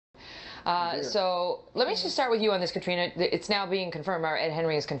So let me just start with you on this, Katrina. It's now being confirmed. Our Ed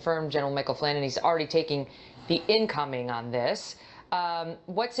Henry has confirmed General Michael Flynn, and he's already taking the incoming on this.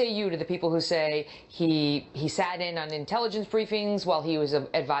 What say you to the people who say he sat in on intelligence briefings while he was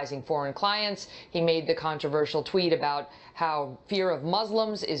advising foreign clients? He made the controversial tweet about how fear of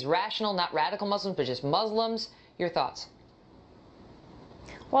Muslims is rational, not radical Muslims, but just Muslims. Your thoughts?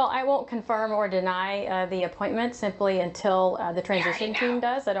 Well, I won't confirm or deny the appointment simply until the transition team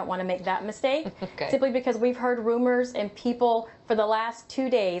does. I don't want to make that mistake. Okay. Simply because we've heard rumors and people for the last 2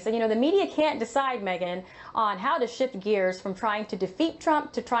 days. And, you know, the media can't decide, Megyn, on how to shift gears from trying to defeat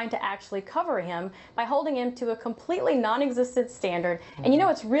Trump to trying to actually cover him by holding him to a completely non-existent standard. And, you know,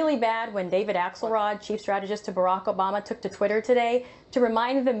 it's really bad when David Axelrod, chief strategist to Barack Obama, took to Twitter today to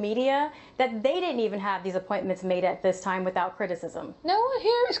remind the media that they didn't even have these appointments made at this time without criticism. No one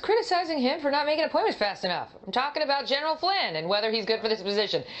here is criticizing him for not making appointments fast enough. I'm talking about General Flynn and whether he's good for this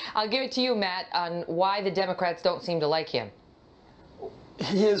position. I'll give it to you, Matt, on why the Democrats don't seem to like him.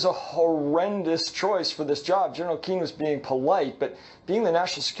 He is a horrendous choice for this job. General Keane was being polite, but being the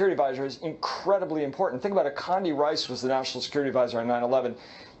National Security Advisor is incredibly important. Think about it. Condi Rice was the National Security Advisor on 9/11.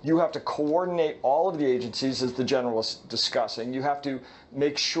 You have to coordinate all of the agencies, as the general was discussing. You have to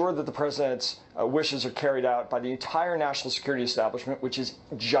make sure that the president's wishes are carried out by the entire national security establishment, which is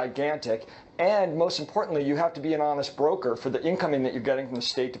gigantic. And most importantly, you have to be an honest broker for the incoming that you're getting from the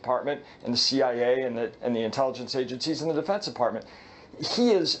State Department and the CIA and the intelligence agencies and the Defense Department.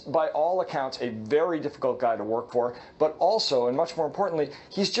 He is, by all accounts, a very difficult guy to work for, but also, and much more importantly,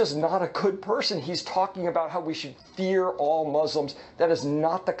 he's just not a good person. He's talking about how we should fear all Muslims. That is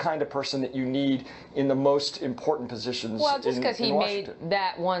not the kind of person that you need in the most important positions. Well, just because he Washington. made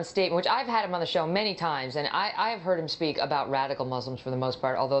that one statement, which I've had him on the show many times, and I've heard him speak about radical Muslims for the most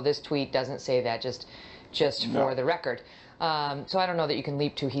part, although this tweet doesn't say that, just for the record. So I don't know that you can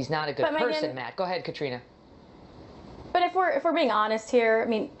leap to he's not a good person, Matt. Go ahead, Katrina. But if we're being honest here, I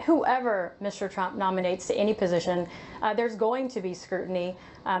mean, whoever Mr. Trump nominates to any position, there's going to be scrutiny.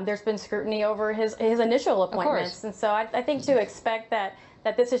 There's been scrutiny over his initial appointments, and so I think to expect that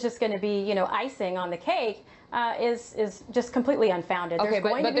this is just going to be, you know, icing on the cake is just completely unfounded. Okay,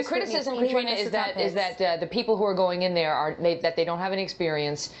 but the criticism, Katrina, is that the people who are going in there that they don't have any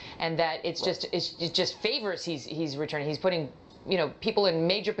experience, and that it just favors he's returning. He's putting, you know, people in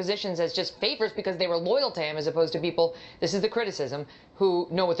major positions as just favors because they were loyal to him, as opposed to people, this is the criticism, who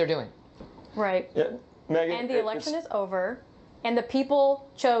know what they're doing. Right. Yeah. Megyn, and the election is over, and the people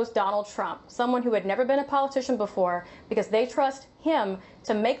chose Donald Trump, someone who had never been a politician before, because they trust him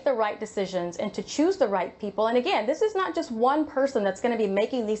to make the right decisions and to choose the right people. And again, this is not just one person that's going to be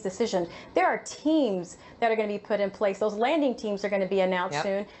making these decisions. There are teams that are going to be put in place. Those landing teams are going to be announced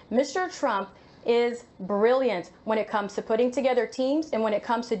soon. Mr. Trump is brilliant when it comes to putting together teams and when it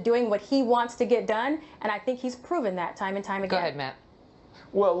comes to doing what he wants to get done. And I think he's proven that time and time again. Go ahead, Matt.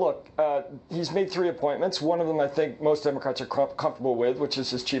 Well, look, he's made 3 appointments. One of them I think most Democrats are comfortable with, which is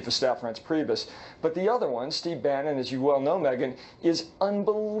his chief of staff, Reince Priebus. But the other one, Steve Bannon, as you well know, Megyn, is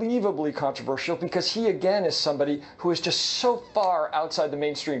unbelievably controversial because he, again, is somebody who is just so far outside the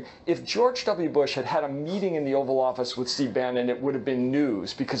mainstream. If George W. Bush had had a meeting in the Oval Office with Steve Bannon, it would have been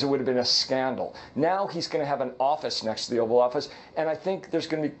news because it would have been a scandal. Now he's going to have an office next to the Oval Office, and I think there's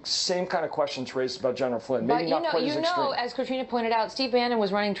going to be same kind of questions raised about General Flynn. Maybe not quite as extreme. As Katrina pointed out, Steve Bannon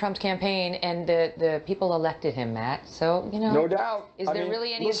was running Trump's campaign, and the people elected him, Matt. So, you know, no doubt. Is there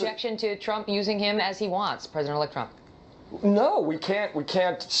really any objection to Trump using him as he wants, President-elect Trump? No, we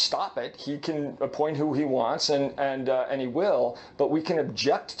can't stop it. He can appoint who he wants, and he will. But we can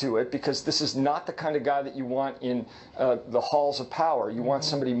object to it because this is not the kind of guy that you want in the halls of power. You want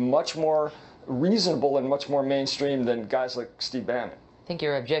somebody much more reasonable and much more mainstream than guys like Steve Bannon. I think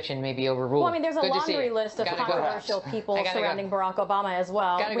your objection may be overruled. Well, I mean, there's a laundry list of controversial people surrounding Barack Obama as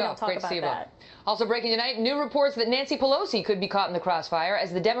well. We don't talk about that. Also breaking tonight, new reports that Nancy Pelosi could be caught in the crossfire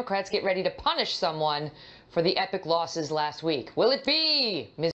as the Democrats get ready to punish someone for the epic losses last week. Will it be Ms.